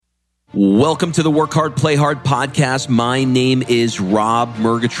Welcome to the Work Hard, Play Hard podcast. My name is Rob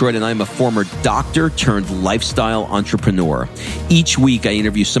Murgatroyd, and I'm a former doctor turned lifestyle entrepreneur. Each week, I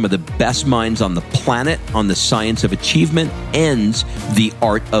interview some of the best minds on the planet on the science of achievement and the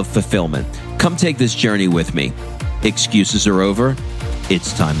art of fulfillment. Come take this journey with me. Excuses are over.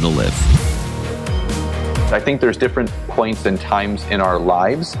 It's time to live. I think there's different points and times in our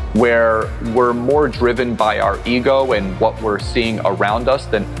lives where we're more driven by our ego and what we're seeing around us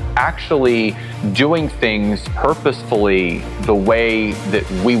than actually doing things purposefully the way that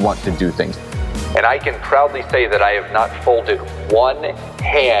we want to do things. And I can proudly say that I have not folded one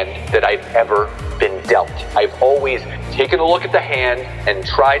hand that I've ever been dealt. I've always taken a look at the hand and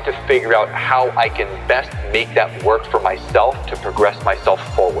tried to figure out how I can best make that work for myself to progress myself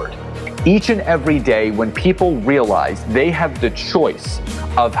forward. Each and every day when people realize they have the choice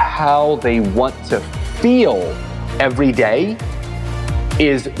of how they want to feel every day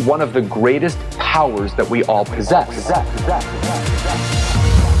is one of the greatest powers that we all possess.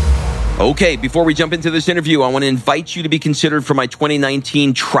 Okay, before we jump into this interview, I want to invite you to be considered for my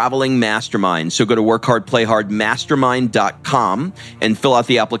 2019 Traveling Mastermind. So go to workhardplayhardmastermind.com and fill out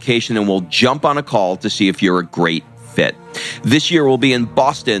the application, and we'll jump on a call to see if you're a great fit. This year we'll be in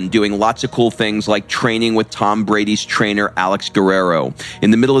Boston doing lots of cool things like training with Tom Brady's trainer, Alex Guerrero.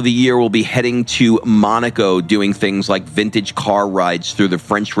 In the middle of the year, we'll be heading to Monaco doing things like vintage car rides through the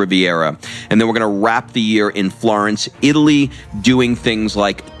French Riviera. And then we're going to wrap the year in Florence, Italy, doing things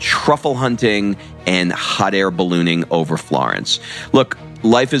like truffle hunting and hot air ballooning over Florence. Look,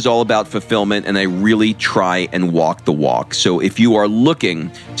 life is all about fulfillment, and I really try and walk the walk. So if you are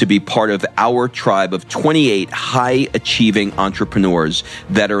looking to be part of our tribe of 28 high-achieving entrepreneurs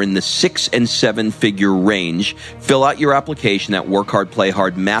that are in the 6- and 7-figure range, fill out your application at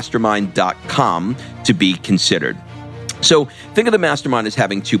workhardplayhardmastermind.com to be considered. So think of the mastermind as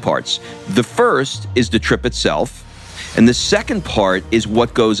having two parts. The first is the trip itself, and the second part is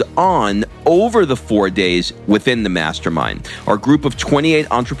what goes on over the 4 days within the mastermind. Our group of 28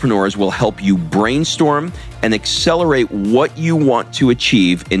 entrepreneurs will help you brainstorm and accelerate what you want to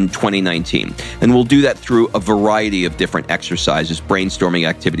achieve in 2019. And we'll do that through a variety of different exercises, brainstorming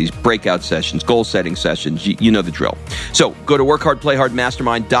activities, breakout sessions, goal-setting sessions. You know the drill. So go to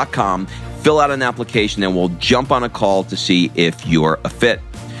workhardplayhardmastermind.com, fill out an application, and we'll jump on a call to see if you're a fit.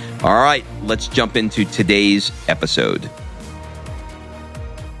 All right, let's jump into today's episode.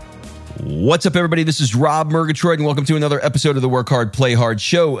 What's up, everybody? This is Rob Murgatroyd, and welcome to another episode of the Work Hard, Play Hard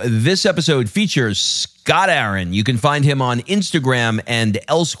show. This episode features Scott Aaron. You can find him on Instagram and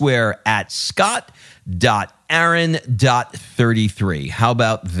elsewhere at scott.aaron.33. How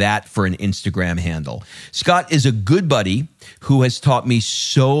about that for an Instagram handle? Scott is a good buddy who has taught me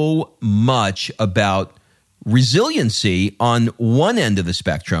so much about resiliency on one end of the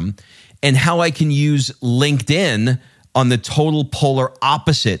spectrum and how I can use LinkedIn on the total polar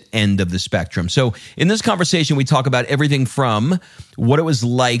opposite end of the spectrum. So in this conversation, we talk about everything from what it was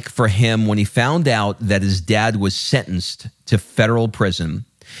like for him when he found out that his dad was sentenced to federal prison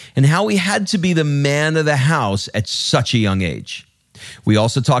and how he had to be the man of the house at such a young age. We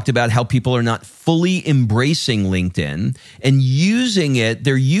also talked about how people are not fully embracing LinkedIn and using it.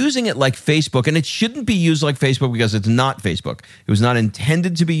 They're using it like Facebook, and it shouldn't be used like Facebook because it's not Facebook. It was not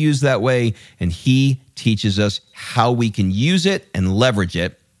intended to be used that way, and he teaches us how we can use it and leverage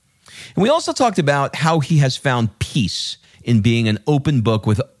it. And we also talked about how he has found peace in being an open book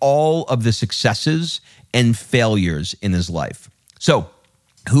with all of the successes and failures in his life. So,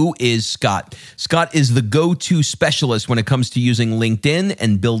 who is Scott? Scott is the go-to specialist when it comes to using LinkedIn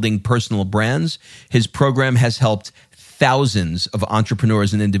and building personal brands. His program has helped thousands of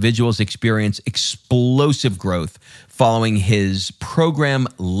entrepreneurs and individuals experience explosive growth following his program,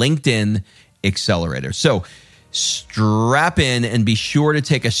 LinkedIn Accelerator. So strap in and be sure to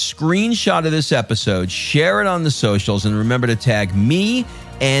take a screenshot of this episode, share it on the socials, and remember to tag me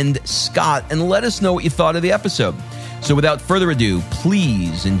and Scott and let us know what you thought of the episode. So without further ado,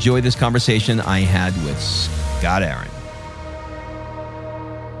 please enjoy this conversation I had with Scott Aaron.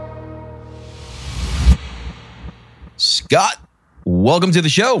 Scott, welcome to the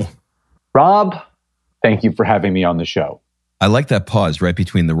show. Rob, thank you for having me on the show. I like that pause right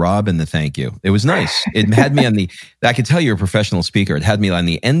between the Rob and the thank you. It was nice. It had me on I could tell you're a professional speaker. It had me on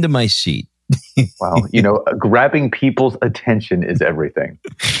the end of my seat. Well, grabbing people's attention is everything.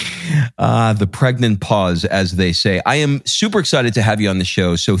 The pregnant pause, as they say. I am super excited to have you on the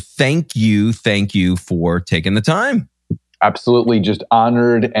show. So thank you for taking the time. Absolutely, just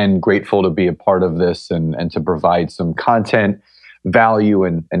honored and grateful to be a part of this and to provide some content, value,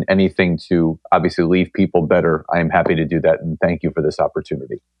 and anything to obviously leave people better. I am happy to do that, and thank you for this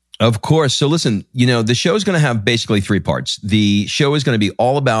opportunity. Of course. So listen, the show is going to have basically 3 parts. The show is going to be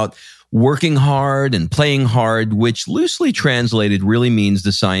all about working hard and playing hard, which loosely translated really means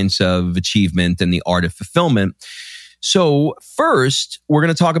the science of achievement and the art of fulfillment. So first, we're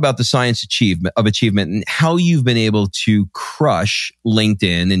going to talk about the science of achievement and how you've been able to crush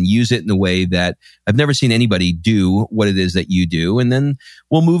LinkedIn and use it in a way that I've never seen anybody do what it is that you do. And then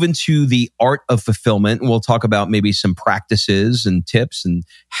we'll move into the art of fulfillment, and we'll talk about maybe some practices and tips and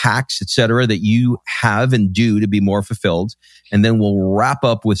hacks, et cetera, that you have and do to be more fulfilled. And then we'll wrap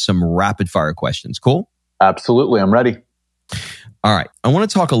up with some rapid fire questions. Cool? Absolutely. I'm ready. All right. I want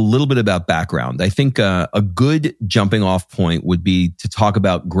to talk a little bit about background. I think a good jumping off point would be to talk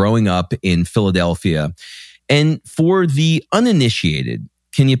about growing up in Philadelphia. And for the uninitiated,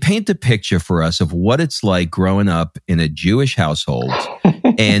 can you paint a picture for us of what it's like growing up in a Jewish household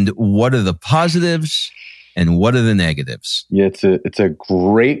and what are the positives and what are the negatives? Yeah, it's a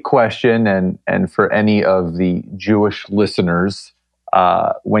great question. And for any of the Jewish listeners,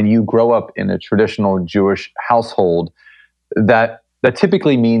 when you grow up in a traditional Jewish household, that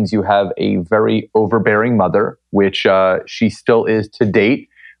typically means you have a very overbearing mother, which she still is to date.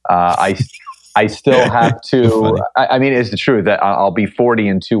 I still have to. I mean, it's the truth that I'll be 40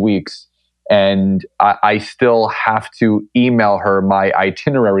 in 2 weeks, and I still have to email her my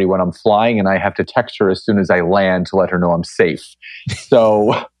itinerary when I'm flying, and I have to text her as soon as I land to let her know I'm safe.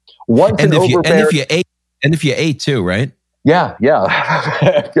 So once and if you ate too, right? Yeah.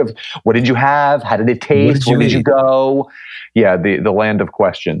 What did you have? How did it taste? Where did you go? Yeah, the land of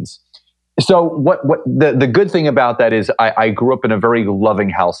questions. So what the good thing about that is I grew up in a very loving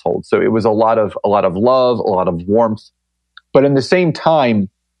household. So it was a lot of love, a lot of warmth. But in the same time,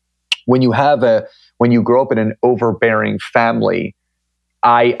 when you grow up in an overbearing family,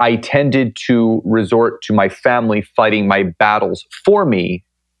 I tended to resort to my family fighting my battles for me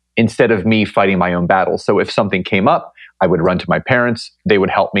instead of me fighting my own battles. So if something came up, I would run to my parents, they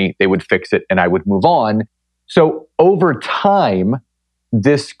would help me, they would fix it, and I would move on. So over time,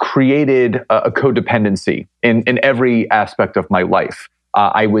 this created a codependency in every aspect of my life.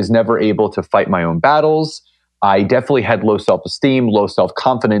 I was never able to fight my own battles. I definitely had low self-esteem, low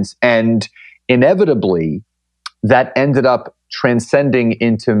self-confidence, and inevitably, that ended up transcending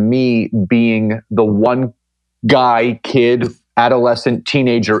into me being the one guy, kid, adolescent,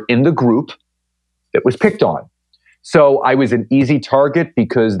 teenager in the group that was picked on. So I was an easy target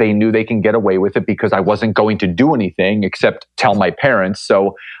because they knew they can get away with it because I wasn't going to do anything except tell my parents.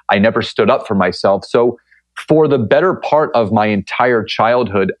 So I never stood up for myself. So for the better part of my entire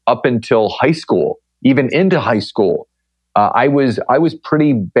childhood up until high school, even into high school, I was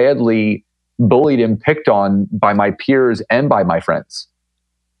pretty badly bullied and picked on by my peers and by my friends.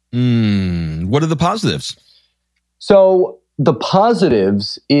 What are the positives? So the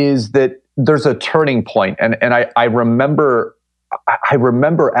positives is that there's a turning point. And I remember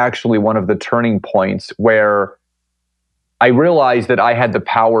actually one of the turning points where I realized that I had the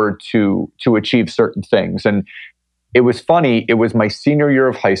power to achieve certain things. And it was funny. It was my senior year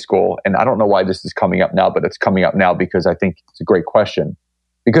of high school. And I don't know why this is coming up now, but it's coming up now because I think it's a great question.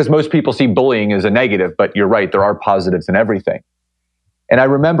 Because most people see bullying as a negative, but you're right, there are positives in everything. And I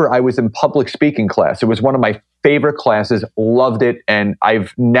remember I was in public speaking class. It was one of my favorite classes, loved it. And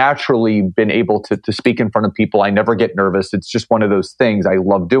I've naturally been able to speak in front of people. I never get nervous. It's just one of those things I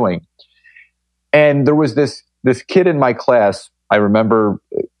love doing. And there was this kid in my class. I remember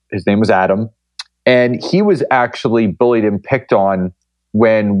his name was Adam. And he was actually bullied and picked on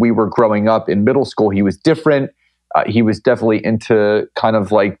when we were growing up in middle school. He was different. He was definitely into kind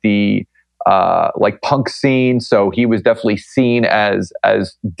of like the like punk scene. So he was definitely seen as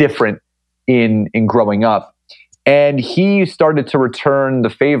different in growing up. And he started to return the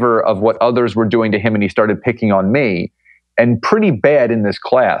favor of what others were doing to him, and he started picking on me, and pretty bad in this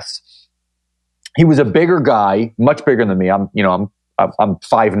class. He was a bigger guy, much bigger than me. I'm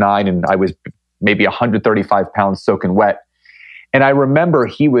 5'9", and I was maybe 135 pounds soaking wet. And I remember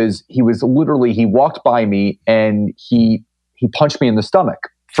he walked by me and he punched me in the stomach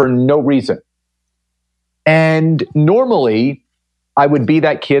for no reason. And normally I would be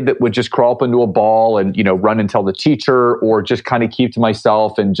that kid that would just crawl up into a ball and, run and tell the teacher, or just kind of keep to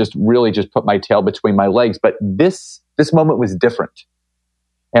myself and just really just put my tail between my legs. But this moment was different.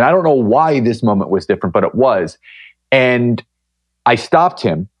 And I don't know why this moment was different, but it was. And I stopped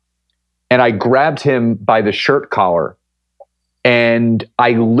him and I grabbed him by the shirt collar and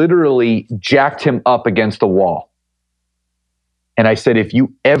I literally jacked him up against the wall. And I said, if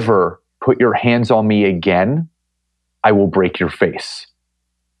you ever put your hands on me again, I will break your face.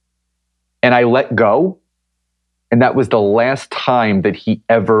 And I let go. And that was the last time that he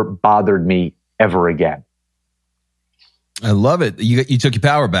ever bothered me ever again. I love it. You took your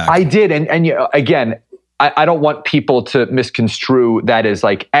power back. I did. And you know, again, I don't want people to misconstrue that as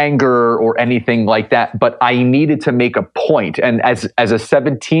like anger or anything like that, but I needed to make a point. And as a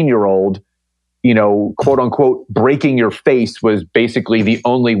 17-year-old, you know, quote unquote, breaking your face was basically the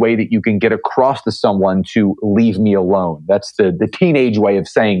only way that you can get across to someone to leave me alone. That's the teenage way of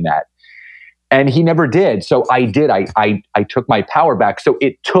saying that. And he never did. So I did. I took my power back. So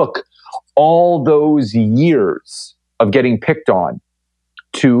it took all those years of getting picked on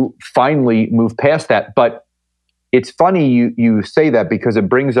to finally move past that. But it's funny you say that, because it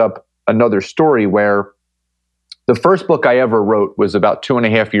brings up another story where the first book I ever wrote was about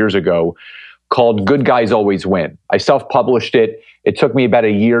 2.5 years ago, called Good Guys Always Win. I self-published it. It took me about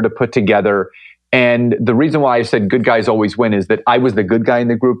a year to put together. And the reason why I said good guys always win is that I was the good guy in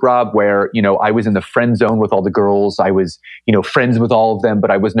the group, Rob, where, you know, I was in the friend zone with all the girls. I was, you know, friends with all of them,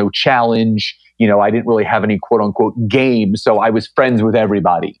 but I was no challenge. You know, I didn't really have any quote unquote game. So I was friends with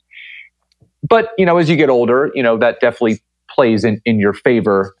everybody. But, you know, as you get older, you know, that definitely plays in your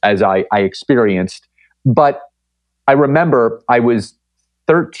favor, as I experienced. But I remember I was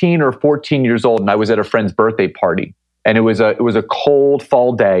 13 or 14 years old and I was at a friend's birthday party, and it was a cold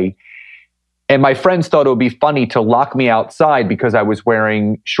fall day. And my friends thought it would be funny to lock me outside because I was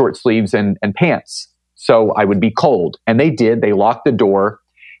wearing short sleeves and pants. So I would be cold. And they did. They locked the door.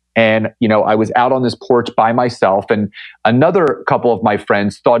 And, you know, I was out on this porch by myself. And another couple of my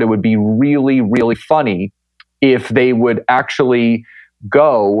friends thought it would be really, really funny if they would actually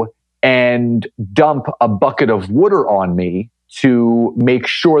go and dump a bucket of water on me to make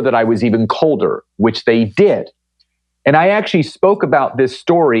sure that I was even colder, which they did. And I actually spoke about this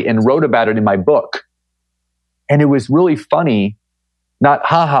story and wrote about it in my book. And it was really funny, not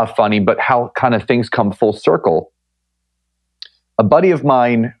haha funny, but how kind of things come full circle. A buddy of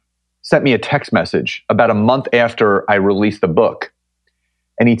mine sent me a text message about a month after I released the book.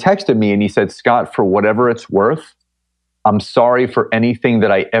 And he texted me and he said, Scott, for whatever it's worth, I'm sorry for anything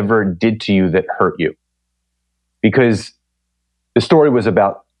that I ever did to you that hurt you. Because the story was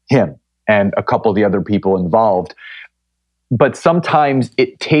about him and a couple of the other people involved. But sometimes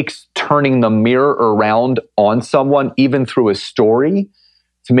it takes turning the mirror around on someone, even through a story,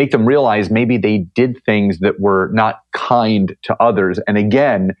 to make them realize maybe they did things that were not kind to others. And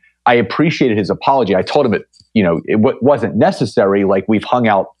again, I appreciated his apology. I told him it, you know, it wasn't necessary. Like, we've hung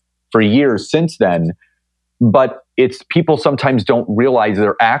out for years since then. But it's people sometimes don't realize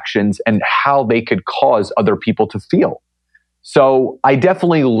their actions and how they could cause other people to feel. So I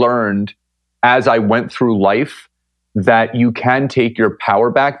definitely learned as I went through life that you can take your power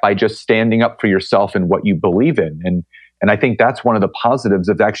back by just standing up for yourself and what you believe in. And I think that's one of the positives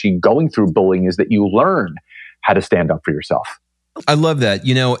of actually going through bullying, is that you learn how to stand up for yourself. I love that,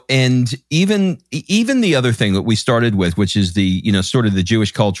 you know, and even the other thing that we started with, which is the, you know, sort of the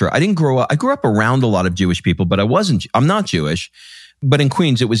Jewish culture. I didn't grow up, I grew up around a lot of Jewish people, but I'm not Jewish. But in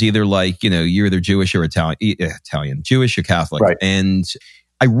Queens, it was either like, you know, you're either Jewish or Italian, Jewish or Catholic. Right. And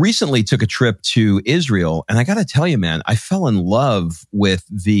I recently took a trip to Israel, and I got to tell you, man, I fell in love with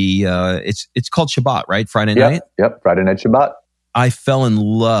the, it's called Shabbat, right? Friday night? Yep, Friday night Shabbat. I fell in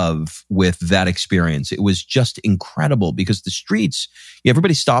love with that experience. It was just incredible because the streets,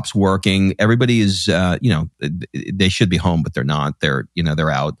 everybody stops working. Everybody is, you know, they should be home, but they're not. They're, you know,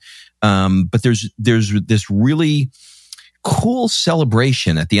 they're out. But there's this really cool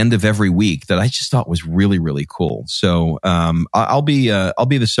celebration at the end of every week that I just thought was really, really cool. So I'll be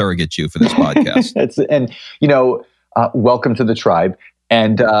the surrogate Jew for this podcast. And you know, welcome to the tribe.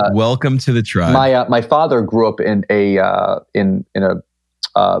 And welcome to the tribe. My father grew up in a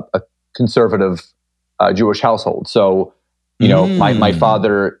conservative Jewish household. So you know, my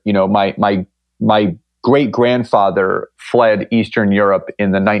father, you know, my great grandfather fled Eastern Europe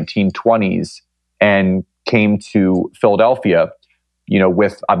in the 1920s and came to Philadelphia, you know,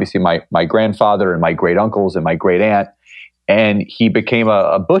 with obviously my grandfather and my great uncles and my great aunt, and he became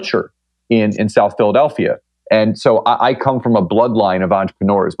a butcher in South Philadelphia. And so I come from a bloodline of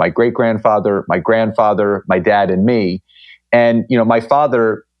entrepreneurs. My great grandfather, my grandfather, my dad, and me. And you know, my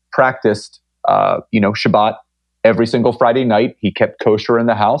father practiced, you know, Shabbat every single Friday night. He kept kosher in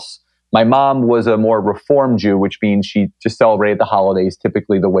the house. My mom was a more Reformed Jew, which means she just celebrated the holidays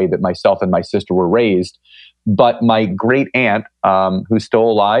typically the way that myself and my sister were raised. But my great aunt, who's still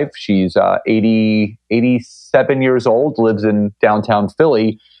alive, she's 87 years old, lives in downtown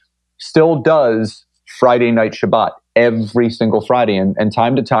Philly, still does Friday night Shabbat every single Friday. And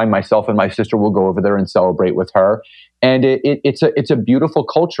time to time, myself and my sister will go over there and celebrate with her. And it's a beautiful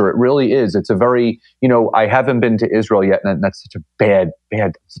culture. It really is. It's a very, I haven't been to Israel yet, and that's such a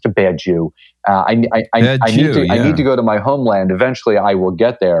bad Jew. I need to go to my homeland. Eventually I will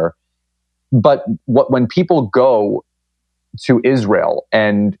get there. But when people go to Israel,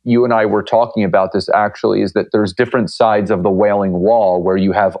 and you and I were talking about this actually, is that there's different sides of the Wailing Wall where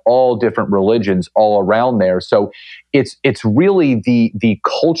you have all different religions all around there. So it's really the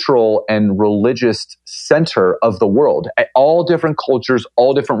cultural and religious center of the world. All different cultures,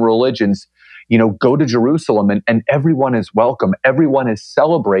 all different religions, go to Jerusalem, and everyone is welcome. Everyone is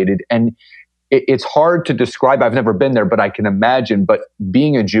celebrated. And it's hard to describe. I've never been there, but I can imagine. But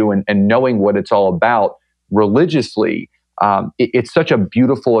being a Jew and knowing what it's all about religiously, it's such a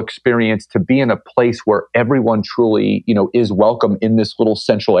beautiful experience to be in a place where everyone truly, is welcome in this little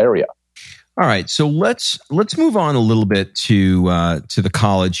central area. All right, so let's move on a little bit to the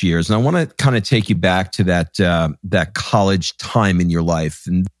college years, and I want to kind of take you back to that college time in your life.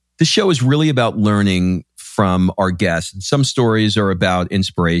 And the show is really about learning from our guests. Some stories are about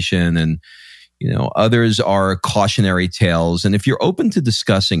inspiration, and others are cautionary tales. And if you're open to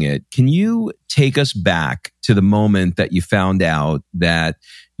discussing it, can you take us back to the moment that you found out that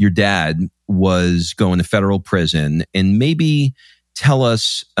your dad was going to federal prison, and maybe tell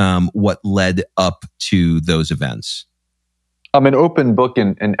us what led up to those events? I'm an open book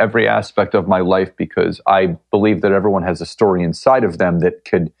in every aspect of my life, because I believe that everyone has a story inside of them that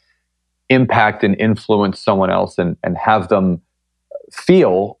could impact and influence someone else and have them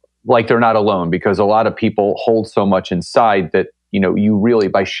feel like they're not alone, because a lot of people hold so much inside that, you really,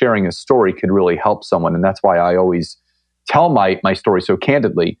 by sharing a story, could really help someone. And that's why I always tell my story so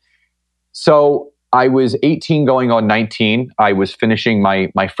candidly. So I was 18 going on 19. I was finishing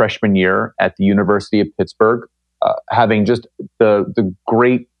my freshman year at the University of Pittsburgh, having just the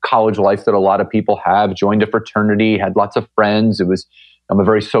great college life that a lot of people have, joined a fraternity, had lots of friends. I'm a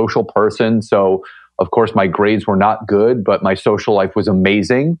very social person. So of course my grades were not good, but my social life was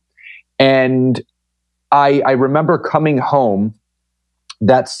amazing. And I remember coming home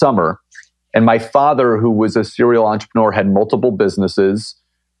that summer, and my father, who was a serial entrepreneur, had multiple businesses,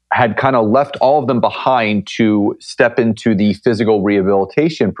 had kind of left all of them behind to step into the physical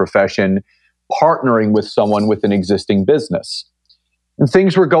rehabilitation profession, partnering with someone with an existing business. And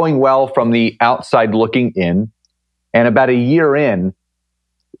things were going well from the outside looking in. And about a year in,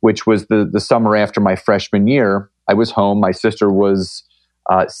 which was the summer after my freshman year, I was home. My sister was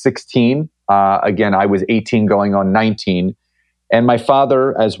 16. Again, I was 18 going on 19. And my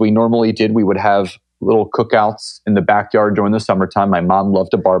father, as we normally did, we would have little cookouts in the backyard during the summertime. My mom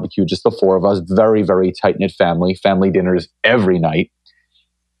loved to barbecue, just the four of us, very, very tight-knit family dinners every night.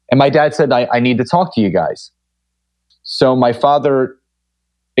 And my dad said, I need to talk to you guys. So my father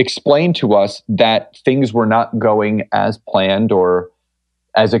explained to us that things were not going as planned or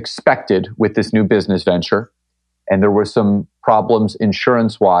as expected with this new business venture. And there were some problems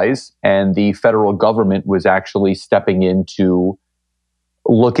insurance-wise, and the federal government was actually stepping in to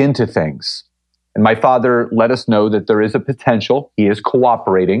look into things. And my father let us know that there is a potential. He is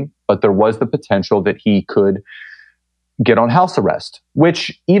cooperating, but there was the potential that he could get on house arrest,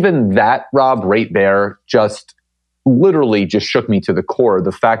 which even that, Rob, right there, just literally just shook me to the core.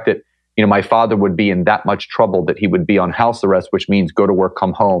 The fact that, my father would be in that much trouble that he would be on house arrest, which means go to work,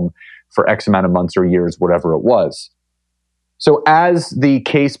 come home for X amount of months or years, whatever it was. So as the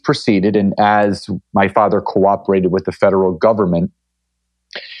case proceeded and as my father cooperated with the federal government,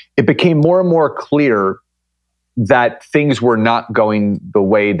 it became more and more clear that things were not going the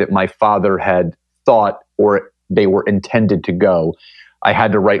way that my father had thought or they were intended to go. I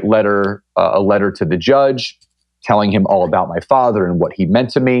had to write a letter to the judge telling him all about my father and what he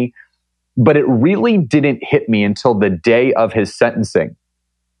meant to me. But it really didn't hit me until the day of his sentencing.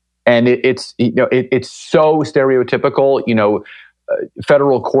 And it's so stereotypical.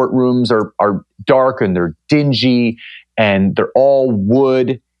 Federal courtrooms are dark and they're dingy and they're all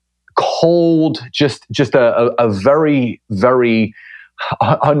wood, cold, just a very, very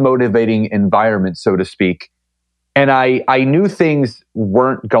unmotivating environment, so to speak. And I knew things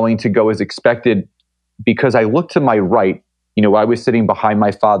weren't going to go as expected because I looked to my right. I was sitting behind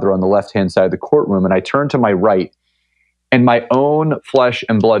my father on the left-hand side of the courtroom, and I turned to my right, and my own flesh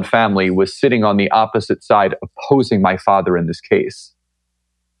and blood family was sitting on the opposite side opposing my father in this case.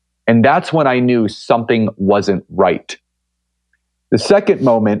 And that's when I knew something wasn't right. The second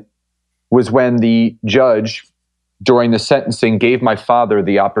moment was when the judge, during the sentencing, gave my father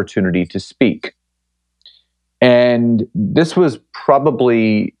the opportunity to speak. And this was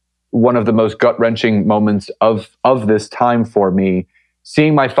probably one of the most gut-wrenching moments of this time for me,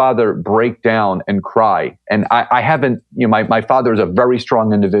 seeing my father break down and cry. And I haven't, my father is a very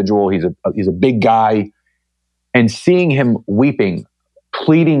strong individual. He's a big guy. And seeing him weeping,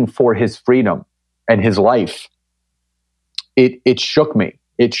 pleading for his freedom and his life, it shook me.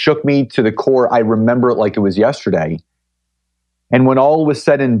 It shook me to the core. I remember it like it was yesterday. And when all was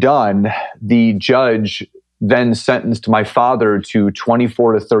said and done, the judge then sentenced my father to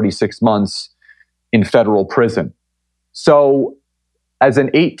 24 to 36 months in federal prison. So as an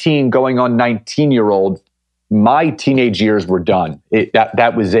 18 going on 19-year-old, my teenage years were done.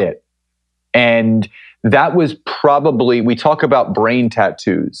 That was it. And that was probably, we talk about brain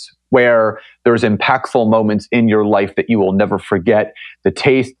tattoos, where there's impactful moments in your life that you will never forget. The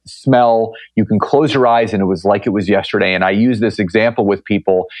taste, smell, you can close your eyes and it was like it was yesterday. And I use this example with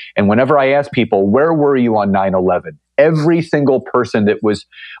people. And whenever I ask people, where were you on 9/11? Every single person that was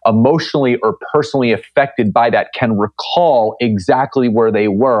emotionally or personally affected by that can recall exactly where they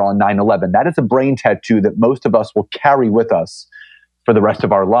were on 9/11. That is a brain tattoo that most of us will carry with us for the rest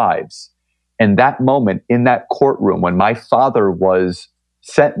of our lives. And that moment in that courtroom when my father was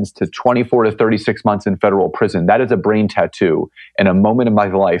sentenced to 24 to 36 months in federal prison, that is a brain tattoo and a moment in my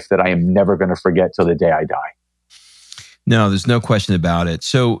life that I am never going to forget till the day I die. No, there's no question about it.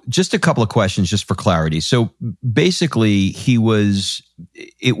 So just a couple of questions just for clarity. So basically it was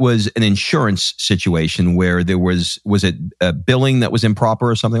an insurance situation where there was it a billing that was improper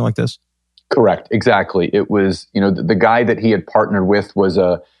or something like this? Correct. Exactly. It was, the guy that he had partnered with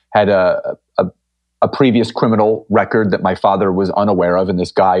had a previous criminal record that my father was unaware of. And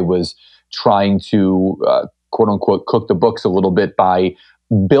this guy was trying to, quote unquote, cook the books a little bit by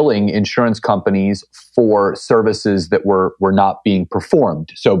billing insurance companies for services that were not being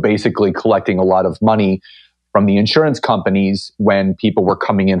performed. So basically collecting a lot of money from the insurance companies when people were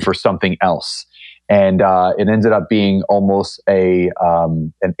coming in for something else. And it ended up being almost an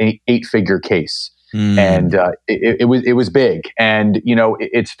 8-figure case. And it was big. And,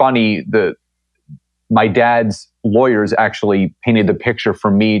 it's funny, my dad's lawyers actually painted the picture for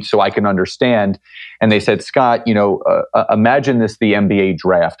me so I can understand. And they said, Scott, imagine this, the NBA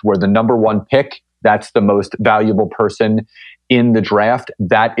draft, where the number one pick, that's the most valuable person in the draft.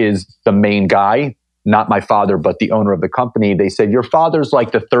 That is the main guy, not my father, but the owner of the company. They said, your father's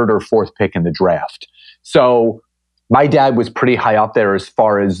like the third or fourth pick in the draft. So my dad was pretty high up there as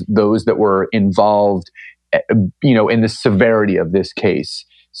far as those that were involved, in the severity of this case.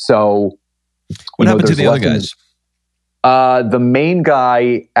 So what happened to the other guys? The main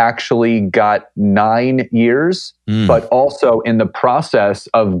guy actually got 9 years, but also in the process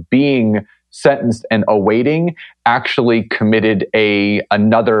of being sentenced and awaiting, actually committed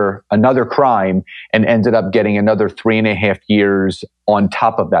another crime and ended up getting another 3.5 years on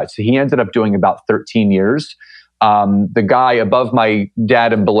top of that. So he ended up doing about 13 years. The guy above my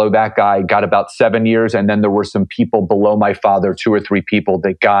dad and below that guy got about 7 years. And then there were some people below my father, 2 or 3 people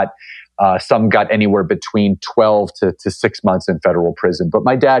that got, some got anywhere between 12 to 6 months in federal prison. But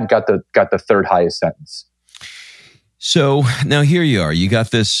my dad got the third highest sentence. So now here you are.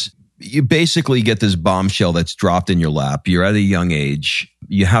 You basically get this bombshell that's dropped in your lap. You're at a young age.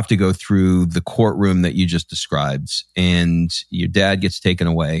 You have to go through the courtroom that you just described, and your dad gets taken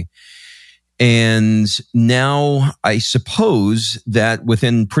away. And now I suppose that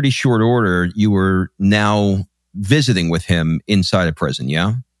within pretty short order, you were now visiting with him inside a prison,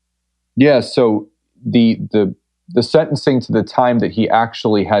 yeah? Yeah, so the sentencing to the time that he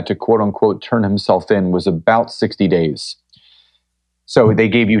actually had to, quote unquote, turn himself in was about 60 days. So they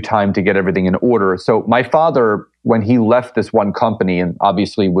gave you time to get everything in order. So my father, when he left this one company and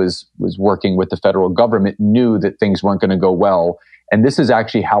obviously was working with the federal government, knew that things weren't going to go well. And this is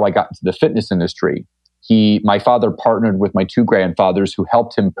actually how I got into the fitness industry. My father partnered with my 2 grandfathers who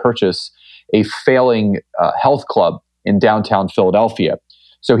helped him purchase a failing health club in downtown Philadelphia.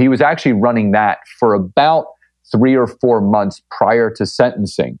 So he was actually running that for about 3 or 4 months prior to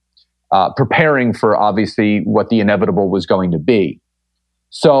sentencing, preparing for obviously what the inevitable was going to be.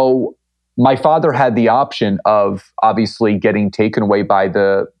 So my father had the option of obviously getting taken away by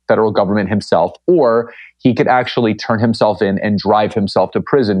the federal government himself, or he could actually turn himself in and drive himself to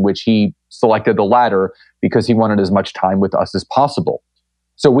prison, which he selected the latter because he wanted as much time with us as possible.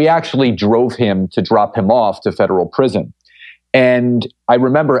 So we actually drove him to drop him off to federal prison. And I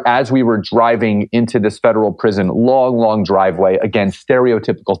remember as we were driving into this federal prison, long driveway, again,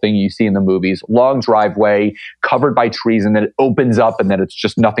 stereotypical thing you see in the movies, long driveway covered by trees, and then it opens up and then it's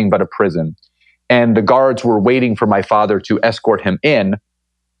just nothing but a prison. And the guards were waiting for my father to escort him in.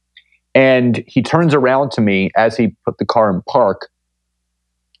 And he turns around to me as he put the car in park,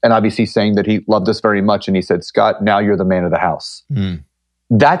 and obviously saying that he loved us very much. And he said, Scott, now you're the man of the house.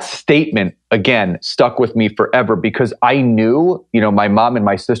 that statement, again, stuck with me forever because I knew, my mom and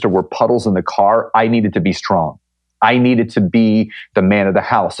my sister were puddles in the car. I needed to be strong. I needed to be the man of the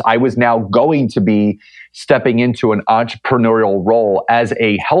house. I was now going to be stepping into an entrepreneurial role as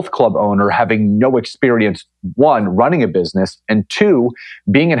a health club owner, having no experience, one, running a business, and two,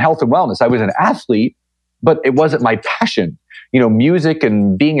 being in health and wellness. I was an athlete, but it wasn't my passion. Music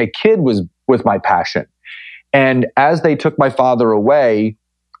and being a kid was my passion. And as they took my father away,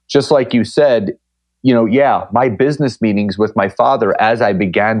 just like you said, my business meetings with my father as I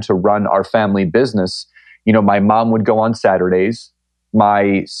began to run our family business, my mom would go on Saturdays.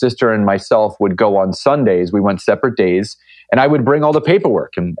 My sister and myself would go on Sundays. We went separate days. And I would bring all the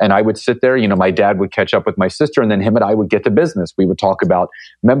paperwork and I would sit there. My dad would catch up with my sister and then him and I would get to business. We would talk about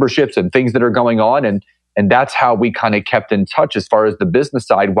memberships and things that are going on. And that's how we kind of kept in touch as far as the business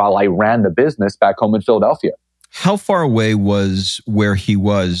side while I ran the business back home in Philadelphia. How far away was where he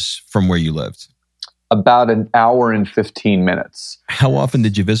was from where you lived? About an hour and 15 minutes. How often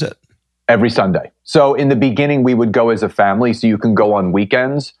did you visit? Every Sunday. So in the beginning, we would go as a family. So you can go on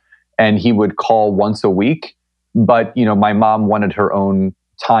weekends and he would call once a week. But, my mom wanted her own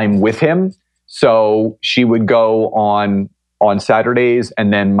time with him. So she would go on Saturdays.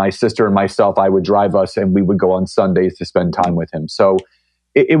 And then my sister and myself, I would drive us and we would go on Sundays to spend time with him. So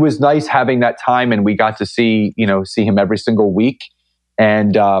it was nice having that time. And we got to see him every single week.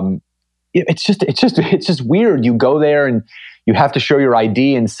 And it's just weird. You go there and you have to show your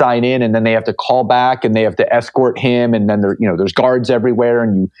ID and sign in, and then they have to call back and they have to escort him. And then there's guards everywhere,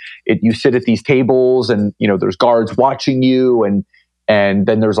 and you sit at these tables, and there's guards watching you, and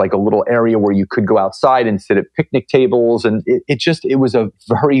then there's like a little area where you could go outside and sit at picnic tables, and it was a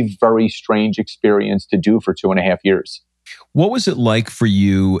very, very strange experience to do for 2.5 years. What was it like for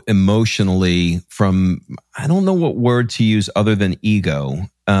you emotionally from, I don't know what word to use other than ego,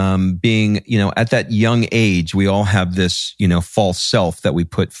 being, at that young age, we all have this, false self that we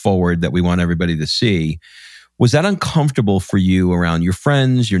put forward that we want everybody to see. Was that uncomfortable for you around your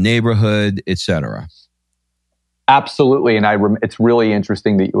friends, your neighborhood, et cetera? Absolutely. And it's really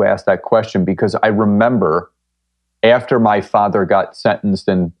interesting that you asked that question because I remember after my father got sentenced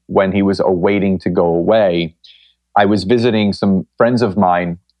and when he was awaiting to go away, I was visiting some friends of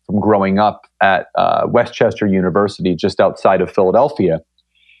mine from growing up at Westchester University, just outside of Philadelphia.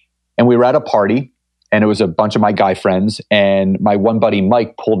 And we were at a party, and it was a bunch of my guy friends. And my one buddy,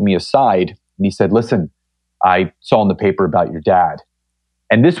 Mike, pulled me aside, and he said, "Listen, I saw in the paper about your dad."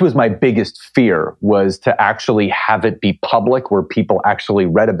 And this was my biggest fear, was to actually have it be public where people actually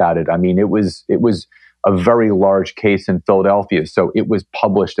read about it. I mean, it was a very large case in Philadelphia, so it was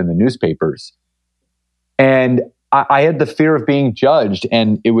published in the newspapers. And I had the fear of being judged,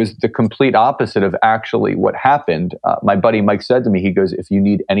 and it was the complete opposite of actually what happened. My buddy Mike said to me, he goes, "If you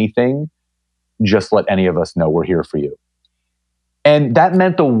need anything, just let any of us know. We're here for you." And that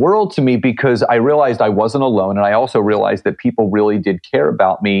meant the world to me because I realized I wasn't alone, and I also realized that people really did care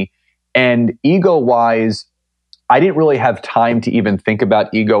about me. And ego-wise, I didn't really have time to even think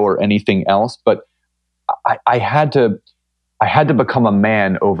about ego or anything else, but I had to become a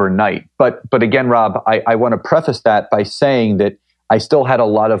man overnight. But again, Rob, I want to preface that by saying that I still had a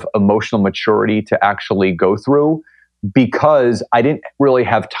lot of emotional maturity to actually go through because I didn't really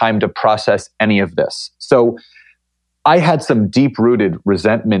have time to process any of this. So I had some deep-rooted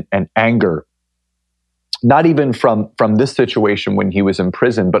resentment and anger, not even from this situation when he was in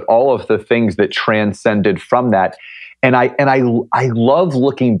prison, but all of the things that transcended from that. And I love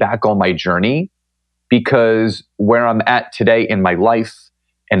looking back on my journey, because where I'm at today in my life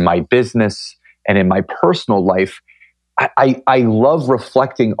and my business and in my personal life, I love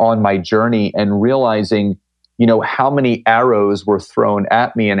reflecting on my journey and realizing, how many arrows were thrown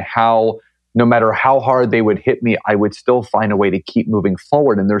at me and how no matter how hard they would hit me, I would still find a way to keep moving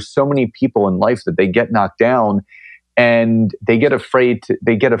forward. And there's so many people in life that they get knocked down and they get afraid to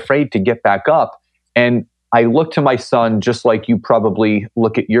get back up. And I look to my son just like you probably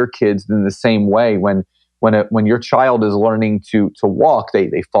look at your kids in the same way. When your child is learning to walk,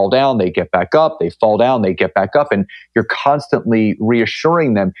 they fall down, they get back up, they fall down, they get back up, and you're constantly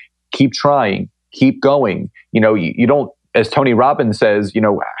reassuring them, keep trying, keep going. You don't, as Tony Robbins says,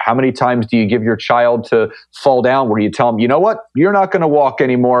 how many times do you give your child to fall down where you tell them, you know what, you're not going to walk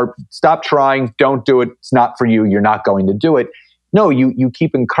anymore, stop trying, don't do it, it's not for you, you're not going to do it. No, you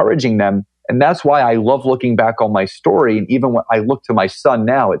keep encouraging them. And that's why I love looking back on my story. And even when I look to my son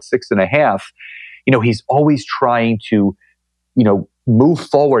now at 6.5, he's always trying to, move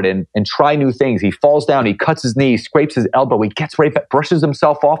forward and try new things. He falls down, he cuts his knee, scrapes his elbow, he gets right back, brushes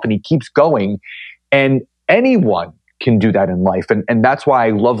himself off, and he keeps going. And anyone can do that in life. And that's why I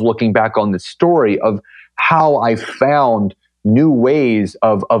love looking back on this story of how I found new ways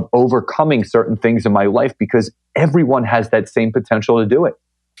of overcoming certain things in my life, because everyone has that same potential to do it.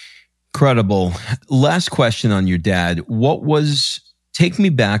 Incredible. Last question on your dad. Take me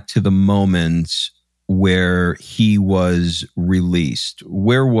back to the moment where he was released.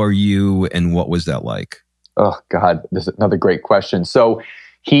 Where were you and what was that like? Oh God, this is another great question. So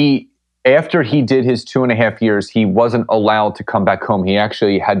after he did his 2.5 years, he wasn't allowed to come back home. He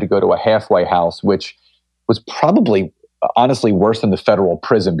actually had to go to a halfway house, which was probably honestly worse than the federal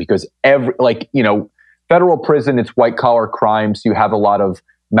prison, because federal prison, it's white collar crimes. You have a lot of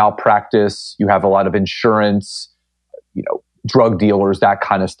malpractice, you have a lot of insurance, drug dealers, that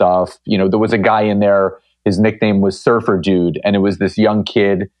kind of stuff. There was a guy in there, his nickname was Surfer Dude, and it was this young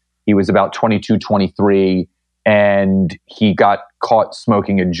kid. He was about 22, 23, and he got caught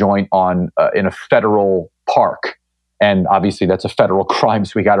smoking a joint in a federal park. And obviously that's a federal crime,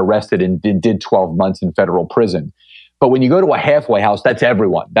 so he got arrested and did 12 months in federal prison. But when you go to a halfway house, that's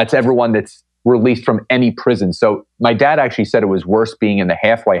everyone. That's everyone that's released from any prison. So my dad actually said it was worse being in the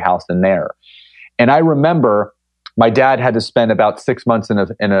halfway house than there. And I remember my dad had to spend about 6 months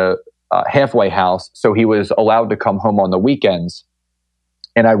in a halfway house, so he was allowed to come home on the weekends.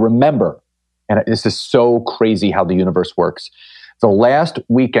 And I remember, and this is so crazy how the universe works, the last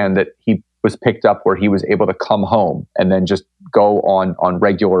weekend that he was picked up where he was able to come home and then just go on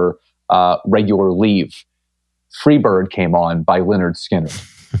regular leave, Freebird came on by Lynyrd Skynyrd.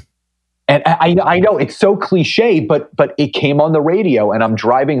 And I know it's so cliche, but it came on the radio, and I'm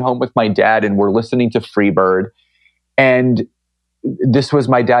driving home with my dad and we're listening to Freebird. And this was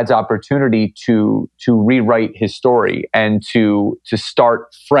my dad's opportunity to rewrite his story and to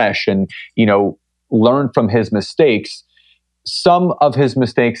start fresh and, learn from his mistakes. Some of his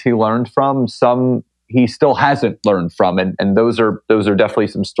mistakes he learned from, some he still hasn't learned from. And those are definitely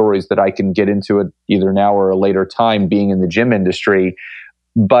some stories that I can get into it either now or a later time, being in the gym industry.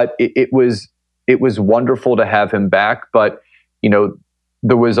 But it was wonderful to have him back. But,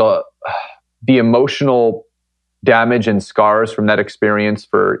 there was the emotional damage and scars from that experience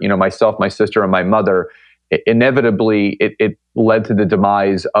for, myself, my sister, and my mother. Inevitably, it led to the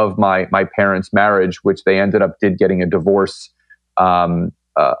demise of my parents' marriage, which they did getting a divorce about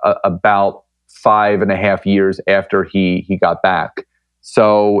 5.5 years after he got back.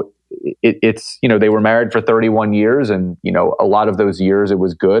 So it's they were married for 31 years, and a lot of those years it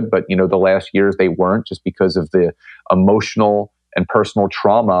was good, but the last years they weren't, just because of the emotional and personal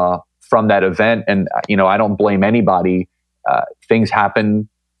trauma from that event. And I don't blame anybody. Things happen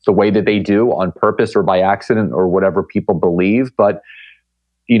the way that they do on purpose or by accident or whatever people believe. But,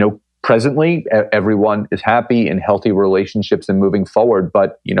 presently everyone is happy in healthy relationships and moving forward.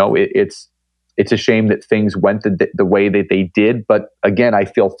 But, it's a shame that things went the way that they did. But again, I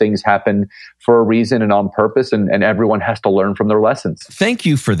feel things happen for a reason and on purpose, and everyone has to learn from their lessons. Thank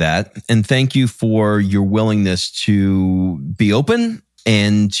you for that. And thank you for your willingness to be open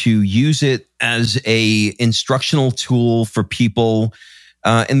and to use it as a instructional tool for people.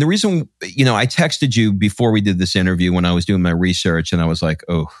 And the reason, I texted you before we did this interview when I was doing my research, and I was like,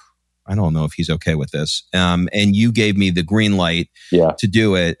 oh, I don't know if he's okay with this. And you gave me the green light to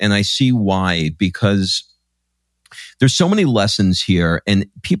do it. And I see why, because there's so many lessons here. And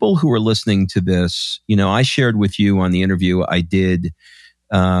people who are listening to this, I shared with you on the interview I did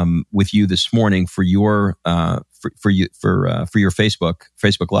with you this morning for your for your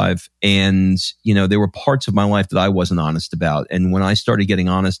Facebook Live, and there were parts of my life that I wasn't honest about, and when I started getting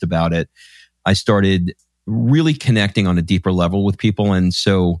honest about it, I started really connecting on a deeper level with people. And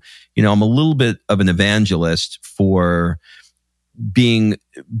so I'm a little bit of an evangelist for being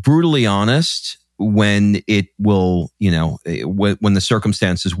brutally honest when it will, when the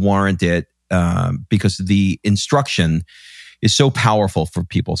circumstances warrant it, because the instruction is so powerful for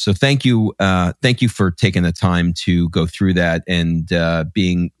people. So thank you for taking the time to go through that and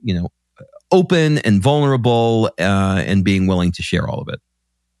being, open and vulnerable and being willing to share all of it.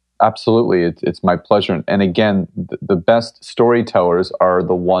 Absolutely, it's my pleasure. And again, the best storytellers are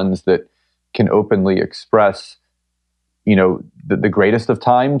the ones that can openly express, the greatest of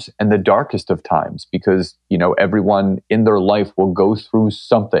times and the darkest of times, because everyone in their life will go through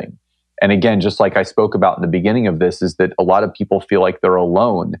something. And again, just like I spoke about in the beginning of this, is that a lot of people feel like they're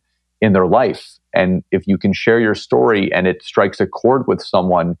alone in their life. And if you can share your story and it strikes a chord with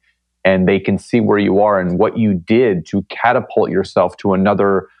someone and they can see where you are and what you did to catapult yourself to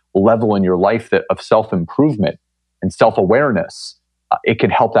another level in your life of self-improvement and self-awareness, it can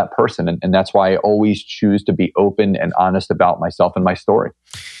help that person. And that's why I always choose to be open and honest about myself and my story.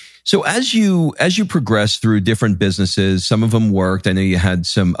 So as you progress through different businesses, some of them worked. I know you had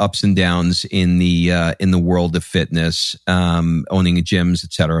some ups and downs in the world of fitness, owning gyms,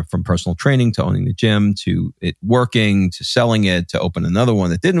 et cetera, from personal training to owning the gym to it working to selling it to open another one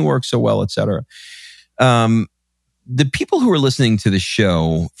that didn't work so well, et cetera. The people who are listening to the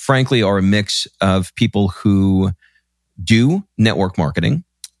show, frankly, are a mix of people who do network marketing,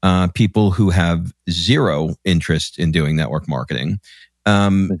 people who have zero interest in doing network marketing.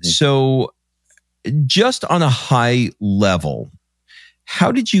 So just on a high level,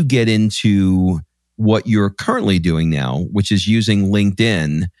 how did you get into what you're currently doing now, which is using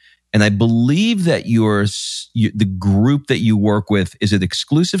LinkedIn? And I believe that the group that you work with, is it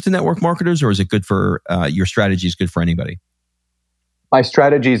exclusive to network marketers, or is it good for, your strategy is good for anybody? My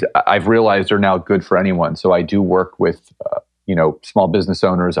strategies, I've realized, are now good for anyone. So I do work with, small business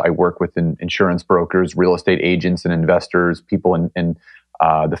owners. I work with insurance brokers, real estate agents and investors, people in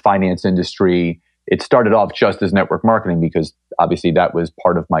the finance industry. It started off just as network marketing because obviously that was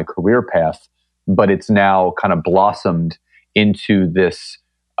part of my career path, but it's now kind of blossomed into this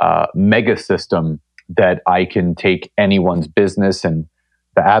mega system that I can take anyone's business and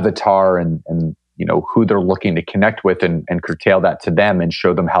the avatar and who they're looking to connect with and curtail that to them and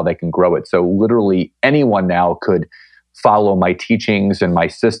show them how they can grow it. So literally anyone now could follow my teachings and my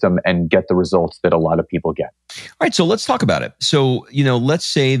system and get the results that a lot of people get. All right. So let's talk about it. So, let's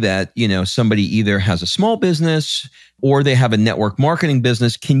say that, somebody either has a small business or they have a network marketing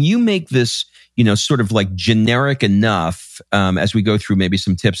business. Can you make this, sort of like generic enough, as we go through maybe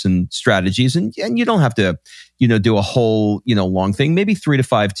some tips and strategies, and you don't have to, do a whole, long thing, maybe 3 to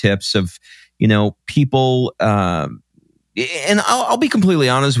 5 tips of, people, and I'll be completely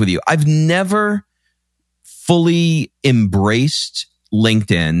honest with you. I've never fully embraced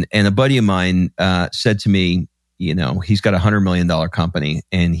LinkedIn. And a buddy of mine said to me, he's got $100 million company.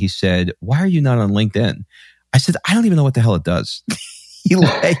 And he said, "Why are you not on LinkedIn?" I said, "I don't even know what the hell it does." He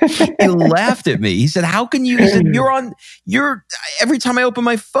laughed at me. He said, "How can you?" He said, you're every time I open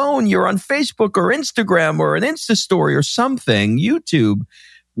my phone, you're on Facebook or Instagram or an Insta story or something, YouTube.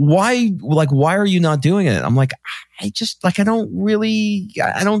 Why are you not doing it? I'm like, I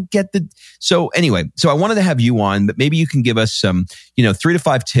don't get the, so anyway, so I wanted to have you on, but maybe you can give us some, 3 to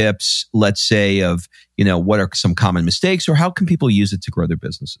 5 tips, let's say, of, what are some common mistakes or how can people use it to grow their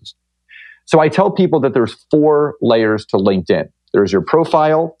businesses? So I tell people that there's 4 layers to LinkedIn. There's your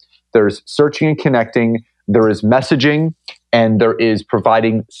profile, there's searching and connecting, there is messaging, and there is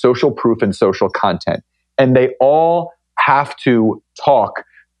providing social proof and social content. And they all have to talk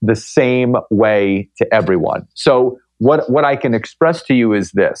the same way to everyone. So what I can express to you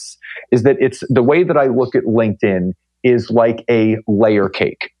is this, is that it's the way that I look at LinkedIn is like a layer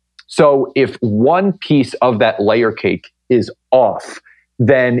cake. So if one piece of that layer cake is off,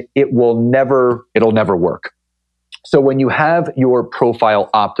 then it'll never work. So when you have your profile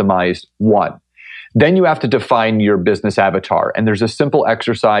optimized, then you have to define your business avatar. And there's a simple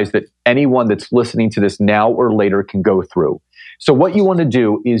exercise that anyone that's listening to this now or later can go through. So what you want to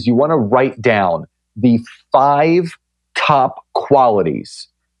do is you want to write down the 5 top qualities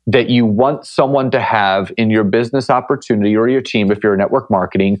that you want someone to have in your business opportunity or your team if you're network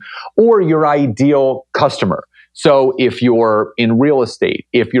marketing, or your ideal customer. So if you're in real estate,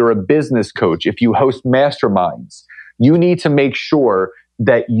 if you're a business coach, if you host masterminds, you need to make sure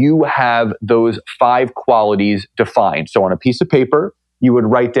that you have those 5 qualities defined. So on a piece of paper, you would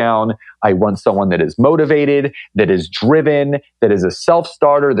write down, I want someone that is motivated, that is driven, that is a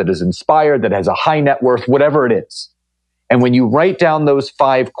self-starter, that is inspired, that has a high net worth, whatever it is. And when you write down those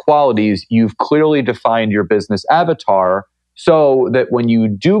 5 qualities, you've clearly defined your business avatar so that when you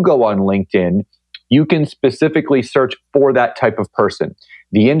do go on LinkedIn, you can specifically search for that type of person,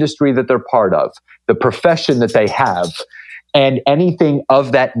 the industry that they're part of, the profession that they have, and anything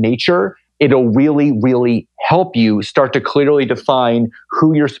of that nature. It'll really, really help you start to clearly define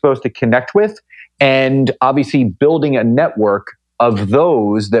who you're supposed to connect with, and obviously building a network of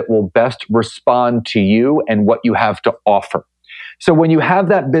those that will best respond to you and what you have to offer. So when you have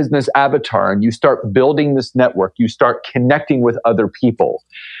that business avatar and you start building this network, you start connecting with other people.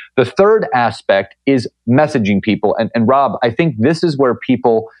 The third aspect is messaging people. And Rob, I think this is where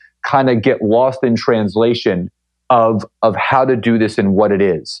people kind of get lost in translation of how to do this and what it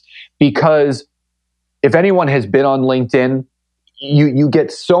is. Because if anyone has been on LinkedIn, you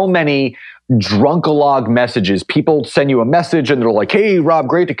get so many drunkalog messages. People send you a message and they're like, "Hey, Rob,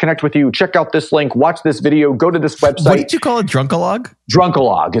 great to connect with you. Check out this link, watch this video, go to this website." What did you call it? Drunkalog?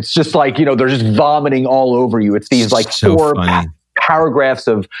 Drunkalog. It's just like, they're just vomiting all over you. It's these like so 4 funny. paragraphs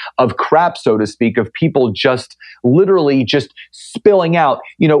of crap, so to speak, of people just literally just spilling out.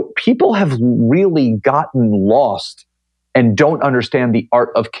 People have really gotten lost and don't understand the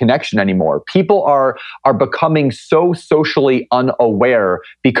art of connection anymore. People are becoming so socially unaware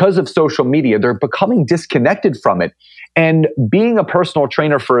because of social media. They're becoming disconnected from it. And being a personal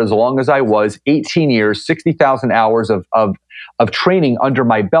trainer for as long as I was, 18 years, 60,000 hours of training under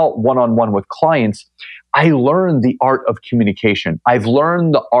my belt, one-on-one with clients, I learned the art of communication. I've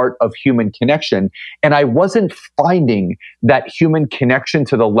learned the art of human connection. And I wasn't finding that human connection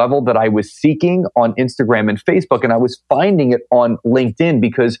to the level that I was seeking on Instagram and Facebook. And I was finding it on LinkedIn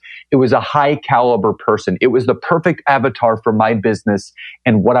because it was a high caliber person. It was the perfect avatar for my business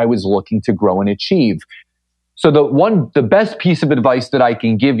and what I was looking to grow and achieve. So the best piece of advice that I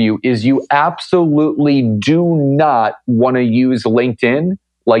can give you is you absolutely do not want to use LinkedIn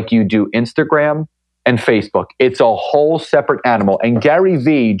like you do Instagram and Facebook. It's a whole separate animal. And Gary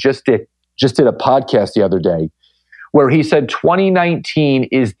Vee just did a podcast the other day where he said 2019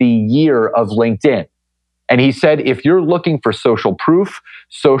 is the year of LinkedIn. And he said, if you're looking for social proof,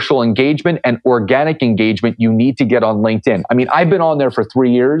 social engagement, and organic engagement, you need to get on LinkedIn. I mean, I've been on there for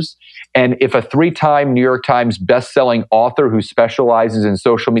 3 years. And if a 3-time New York Times bestselling author who specializes in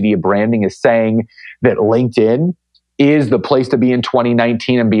social media branding is saying that LinkedIn is the place to be in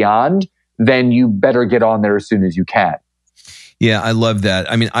 2019 and beyond, then you better get on there as soon as you can. Yeah, I love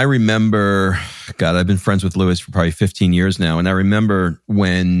that. I mean, I remember, God, I've been friends with Lewis for probably 15 years now. And I remember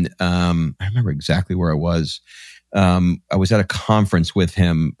when, I remember exactly where I was. I was at a conference with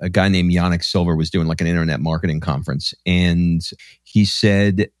him. A guy named Yannick Silver was doing like an internet marketing conference. And he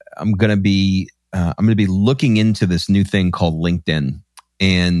said, I'm going to be looking into this new thing called LinkedIn.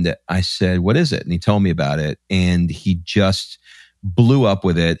 And I said, what is it? And he told me about it. And he just blew up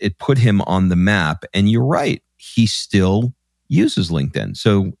with it. It put him on the map. And you're right. He still uses LinkedIn.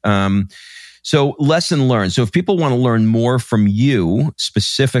 So lesson learned. So if people want to learn more from you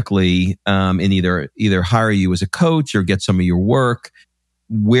specifically, and either hire you as a coach or get some of your work,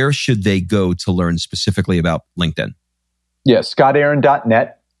 where should they go to learn specifically about LinkedIn? Yeah,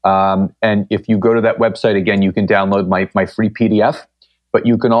 scottaaron.net. And if you go to that website, again, you can download my free PDF, but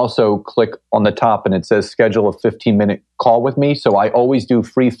you can also click on the top and it says schedule a 15-minute call with me. So I always do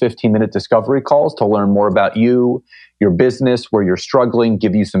free 15-minute discovery calls to learn more about you, your business, where you're struggling,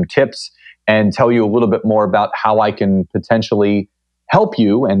 give you some tips, and tell you a little bit more about how I can potentially help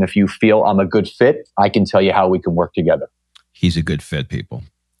you. And if you feel I'm a good fit, I can tell you how we can work together. He's a good fit, people.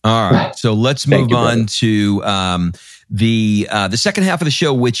 All right. So let's move on to the second half of the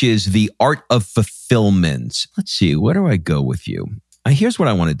show, which is the art of fulfillment. Let's see. Where do I go with you? Here's what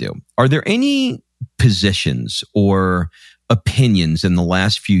I want to do. Are there any positions or opinions in the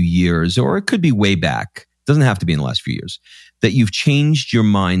last few years, or it could be way back, doesn't have to be in the last few years, that you've changed your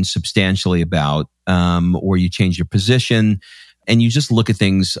mind substantially about, or you changed your position and you just look at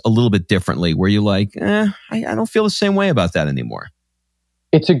things a little bit differently where you're like, I don't feel the same way about that anymore?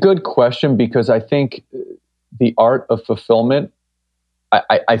 It's a good question because I think the art of fulfillment,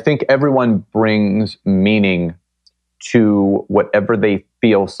 I think everyone brings meaning to whatever they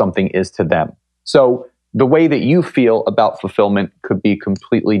feel something is to them. So the way that you feel about fulfillment could be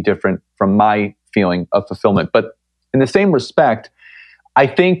completely different from my feeling of fulfillment. But in the same respect, I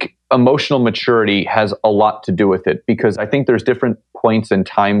think emotional maturity has a lot to do with it because I think there's different points and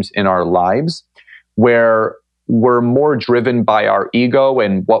times in our lives where we're more driven by our ego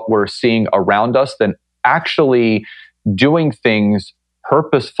and what we're seeing around us than actually doing things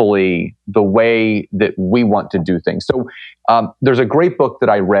purposefully the way that we want to do things. So there's a great book that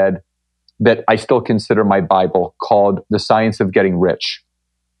I read that I still consider my Bible called The Science of Getting Rich.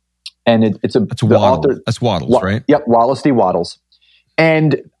 And it's the author. That's Waddles, right? Yep, Wallace D. Waddles.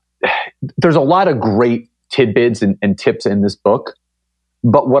 And there's a lot of great tidbits and tips in this book.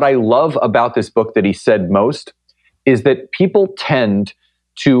 But what I love about this book that he said most is that people tend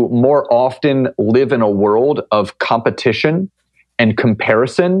to more often live in a world of competition and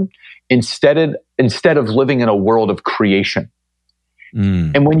comparison instead of living in a world of creation.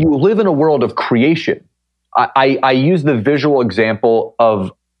 And when you live in a world of creation, I use the visual example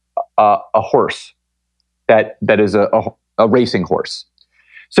of a horse that is a racing horse.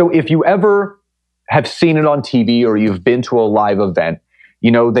 So if you ever have seen it on TV or you've been to a live event,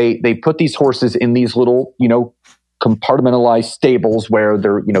 they put these horses in these little, compartmentalized stables where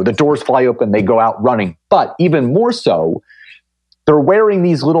they're, the doors fly open, they go out running. But even more so, they're wearing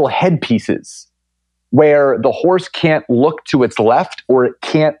these little headpieces where the horse can't look to its left or it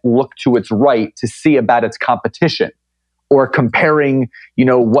can't look to its right to see about its competition or comparing,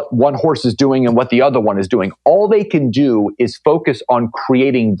 what one horse is doing and what the other one is doing. All they can do is focus on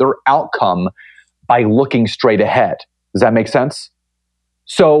creating their outcome by looking straight ahead. Does that make sense?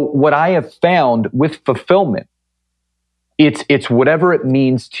 So what I have found with fulfillment, it's whatever it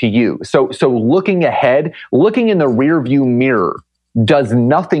means to you. So looking ahead, looking in the rearview mirror does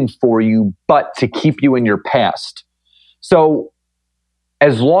nothing for you but to keep you in your past. So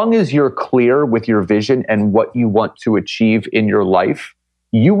as long as you're clear with your vision and what you want to achieve in your life,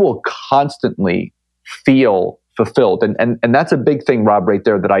 you will constantly feel fulfilled. And that's a big thing, Rob, right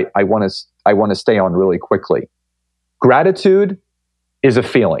there that I want to stay on really quickly. Gratitude is a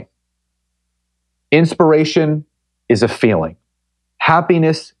feeling. Inspiration is a feeling.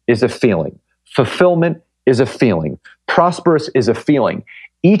 Happiness is a feeling. Fulfillment is a feeling. Prosperous is a feeling.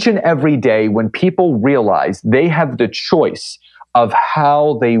 Each and every day when people realize they have the choice of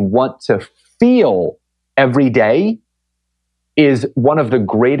how they want to feel every day is one of the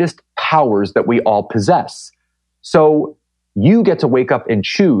greatest powers that we all possess. So you get to wake up and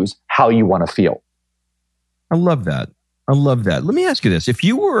choose how you want to feel. I love that. I love that. Let me ask you this. If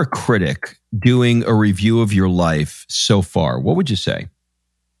you were a critic doing a review of your life so far, what would you say?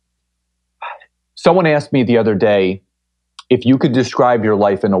 Someone asked me the other day, if you could describe your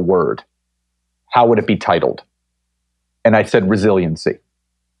life in a word, how would it be titled? And I said resiliency.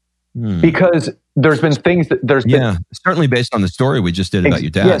 Because there's been things that certainly based on the story we just did about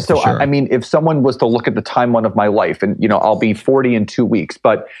your dad. Yeah, so sure. I mean, if someone was to look at the timeline of my life, and I'll be 40 in 2 weeks,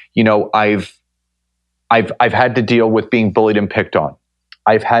 but I've had to deal with being bullied and picked on.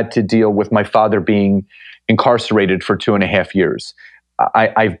 I've had to deal with my father being incarcerated for 2.5 years.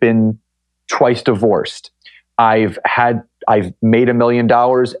 I've been twice divorced. I've made $1 million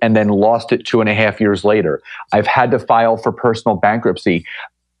and then lost it 2.5 years later. I've had to file for personal bankruptcy,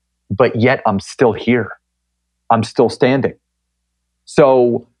 but yet I'm still here. I'm still standing.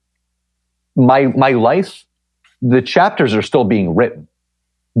 So my life, the chapters are still being written.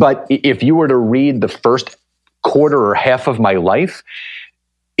 But if you were to read the first quarter or half of my life,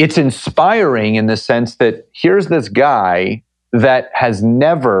 it's inspiring in the sense that here's this guy that has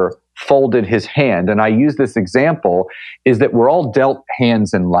never folded his hand. And I use this example is that we're all dealt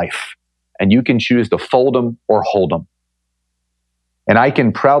hands in life, and you can choose to fold them or hold them. And I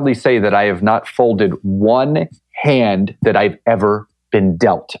can proudly say that I have not folded one hand that I've ever been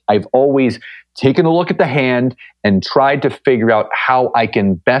dealt. I've always taken a look at the hand and tried to figure out how I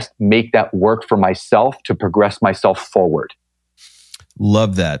can best make that work for myself to progress myself forward.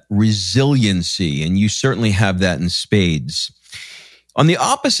 Love that. Resiliency. And you certainly have that in spades. On the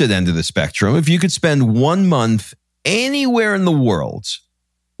opposite end of the spectrum, if you could spend 1 month anywhere in the world,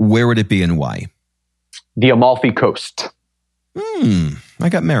 where would it be and why? The Amalfi Coast. I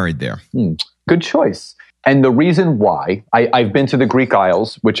got married there. Good choice. And the reason why, I've been to the Greek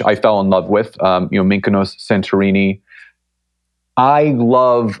Isles, which I fell in love with, Mykonos, Santorini. I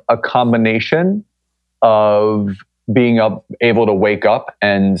love a combination of being able to wake up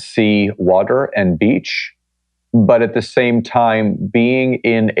and see water and beach, but at the same time being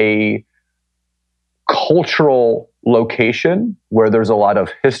in a cultural location where there's a lot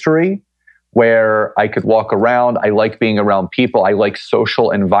of history, where I could walk around. I like being around people. I like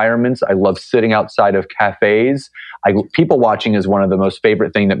social environments. I love sitting outside of cafes. People watching is one of the most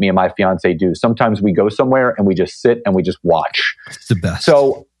favorite thing that me and my fiance do. Sometimes we go somewhere and we just sit and we just watch. It's the best.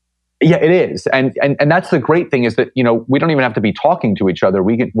 So yeah, it is. And that's the great thing is that, we don't even have to be talking to each other.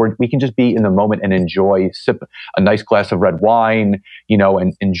 We can just be in the moment and sip a nice glass of red wine,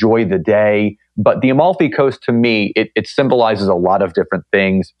 and enjoy the day. But the Amalfi Coast, to me, it symbolizes a lot of different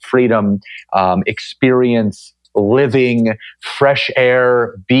things: freedom, experience, living, fresh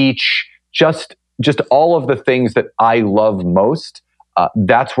air, beach, just all of the things that I love most.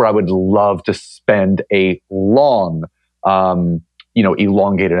 That's where I would love to spend a long,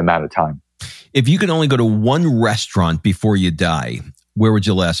 elongated amount of time. If you could only go to one restaurant before you die, where would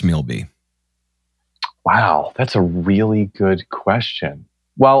your last meal be? Wow, that's a really good question.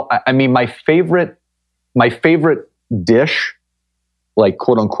 Well, I mean, my favorite dish, like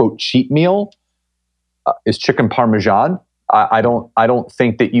quote unquote cheat meal, is chicken parmesan. I don't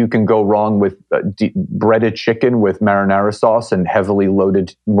think that you can go wrong with breaded chicken with marinara sauce and heavily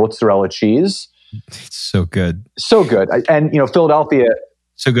loaded mozzarella cheese. It's so good, so good. And Philadelphia.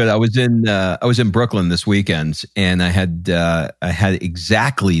 So good. I was in Brooklyn this weekend, and I had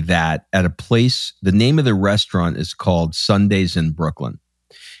exactly that at a place. The name of the restaurant is called Sundays in Brooklyn.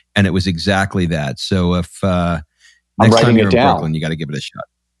 And it was exactly that. So if next time you're in Brooklyn, you got to give it a shot.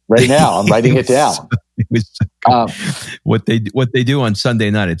 Right now, I'm writing it down. It was so good. What they do on Sunday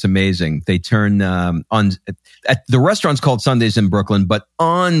night, it's amazing. They turn at the restaurant's called Sundays in Brooklyn, but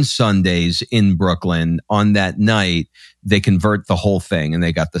on Sundays in Brooklyn on that night, they convert the whole thing, and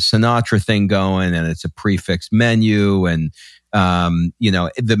they got the Sinatra thing going, and it's a prefix menu, and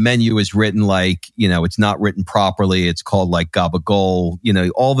the menu is written like, it's not written properly. It's called like gabagool,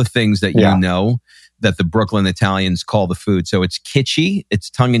 all the things that that the Brooklyn Italians call the food. So it's kitschy, it's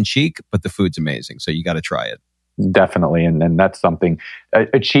tongue in cheek, but the food's amazing. So you got to try it. Definitely. And that's something,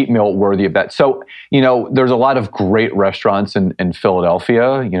 a cheat meal worthy of that. So, there's a lot of great restaurants in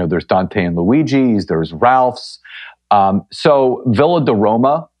Philadelphia. There's Dante and Luigi's, there's Ralph's. So Villa di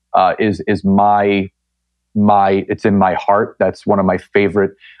Roma is my it's in my heart. That's one of my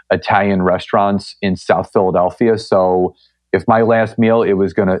favorite Italian restaurants in South Philadelphia. So if my last meal, it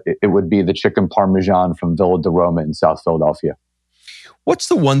would be the chicken parmesan from Villa di Roma in South Philadelphia. What's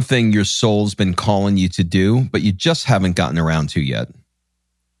the one thing your soul's been calling you to do, but you just haven't gotten around to yet?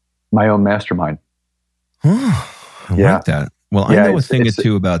 My own mastermind. I like that. Well, I know a thing or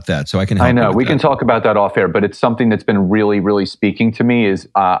two about that, so I can help you with we that. can talk about that off air, but it's something that's been really, really speaking to me. Is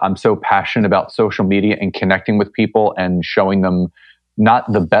I'm so passionate about social media and connecting with people and showing them not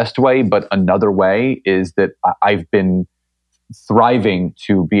the best way, but another way. Is that I've been thriving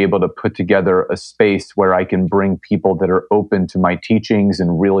to be able to put together a space where I can bring people that are open to my teachings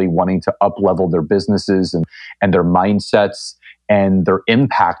and really wanting to up-level their businesses and their mindsets and their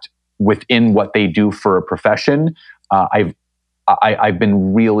impact within what they do for a profession. I've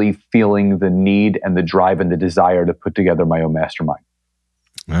been really feeling the need and the drive and the desire to put together my own mastermind.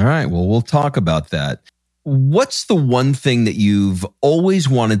 All right. Well, we'll talk about that. What's the one thing that you've always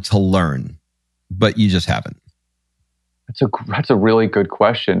wanted to learn, but you just haven't? That's a really good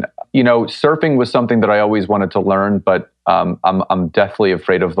question. Surfing was something that I always wanted to learn, but I'm definitely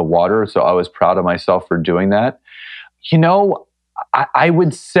afraid of the water. So I was proud of myself for doing that. I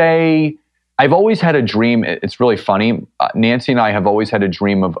would say I've always had a dream. It's really funny. Nancy and I have always had a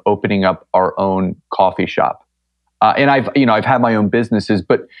dream of opening up our own coffee shop. And I've had my own businesses,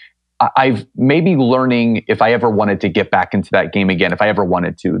 but I've maybe learning if I ever wanted to get back into that game again, if I ever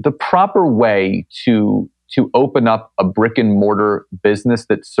wanted to, the proper way to open up a brick and mortar business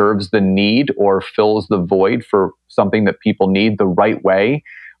that serves the need or fills the void for something that people need the right way,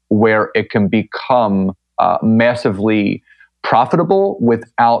 where it can become massively profitable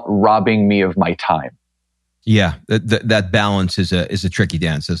without robbing me of my time. Yeah, that balance is a tricky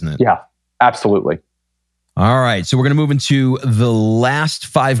dance, isn't it? Yeah, absolutely. All right, so we're going to move into the last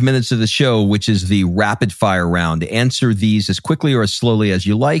 5 minutes of the show, which is the rapid fire round. Answer these as quickly or as slowly as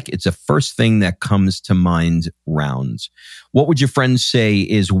you like. It's a first thing that comes to mind round. What would your friends say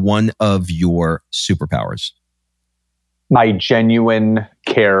is one of your superpowers? My genuine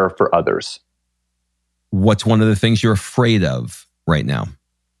care for others. What's one of the things you're afraid of right now?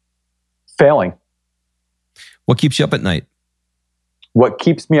 Failing. What keeps you up at night? What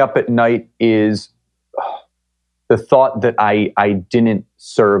keeps me up at night is the thought that I didn't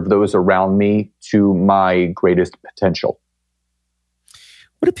serve those around me to my greatest potential.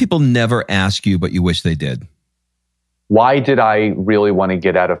 What do people never ask you, but you wish they did? Why did I really want to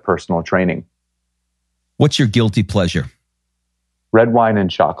get out of personal training? What's your guilty pleasure? Red wine and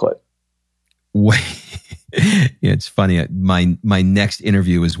chocolate. Wait. Yeah, it's funny. My next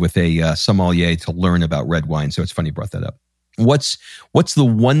interview is with a sommelier to learn about red wine. So it's funny you brought that up. What's the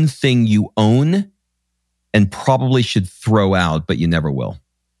one thing you own and probably should throw out, but you never will?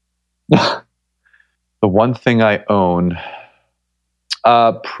 The one thing I own,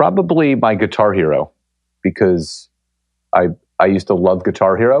 probably my Guitar Hero, because I used to love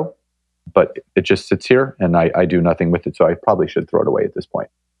Guitar Hero, but it just sits here and I do nothing with it. So I probably should throw it away at this point.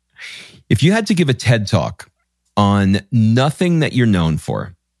 If you had to give a TED Talk on nothing that you're known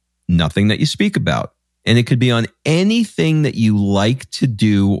for, nothing that you speak about, and it could be on anything that you like to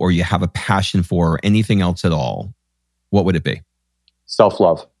do or you have a passion for or anything else at all, what would it be?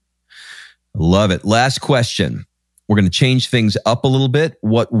 Self-love. Love it. Last question. We're going to change things up a little bit.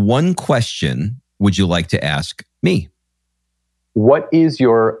 What one question would you like to ask me? What is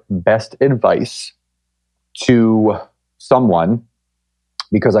your best advice to someone?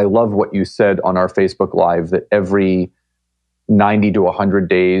 Because I love what you said on our Facebook Live, that every 90 to 100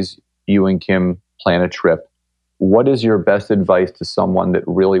 days, you and Kim plan a trip. What is your best advice to someone that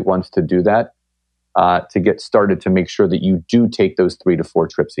really wants to do that, to get started, to make sure that you do take those 3 to 4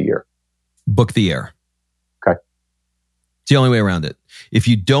 trips a year? Book the air. Okay. It's the only way around it. If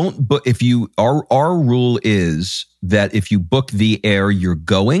you don't book, our rule is that if you book the air, you're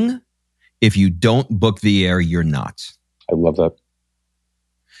going. If you don't book the air, you're not. I love that.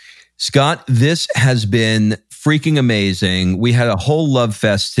 Scott, this has been freaking amazing. We had a whole love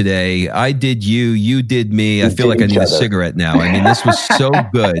fest today. I did you, you did me. I feel like I need a cigarette now. I mean, this was so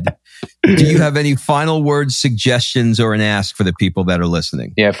good. Do you have any final words, suggestions, or an ask for the people that are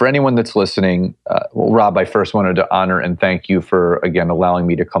listening? Yeah, for anyone that's listening, well, Rob, I first wanted to honor and thank you for, again, allowing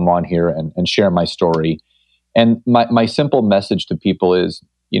me to come on here and share my story. And my simple message to people is,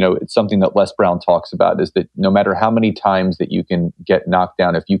 it's something that Les Brown talks about, is that no matter how many times that you can get knocked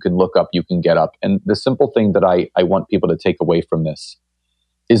down, if you can look up, you can get up. And the simple thing that I want people to take away from this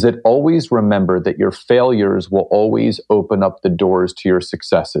is that always remember that your failures will always open up the doors to your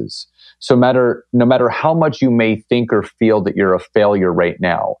successes. So no matter how much you may think or feel that you're a failure right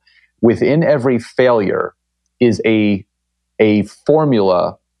now, within every failure is a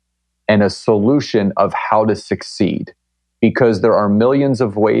formula and a solution of how to succeed. Because there are millions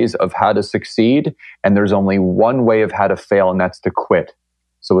of ways of how to succeed, and there's only one way of how to fail, and that's to quit.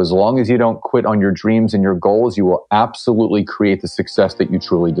 So as long as you don't quit on your dreams and your goals, you will absolutely create the success that you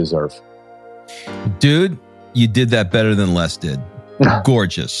truly deserve. Dude, you did that better than Les did.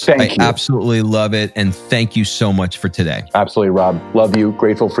 Gorgeous. Thank you. I absolutely love it, and thank you so much for today. Absolutely, Rob. Love you.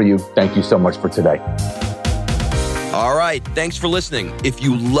 Grateful for you. Thank you so much for today. All right. Thanks for listening. If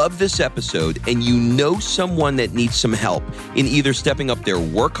you love this episode and you know someone that needs some help in either stepping up their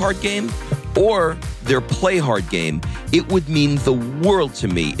work hard game or their play hard game, it would mean the world to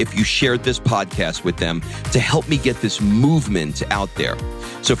me if you shared this podcast with them to help me get this movement out there.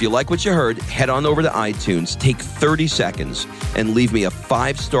 So if you like what you heard, head on over to iTunes, take 30 seconds and leave me a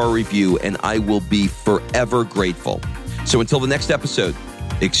 5-star review, and I will be forever grateful. So until the next episode,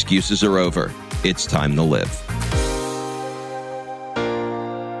 excuses are over. It's time to live.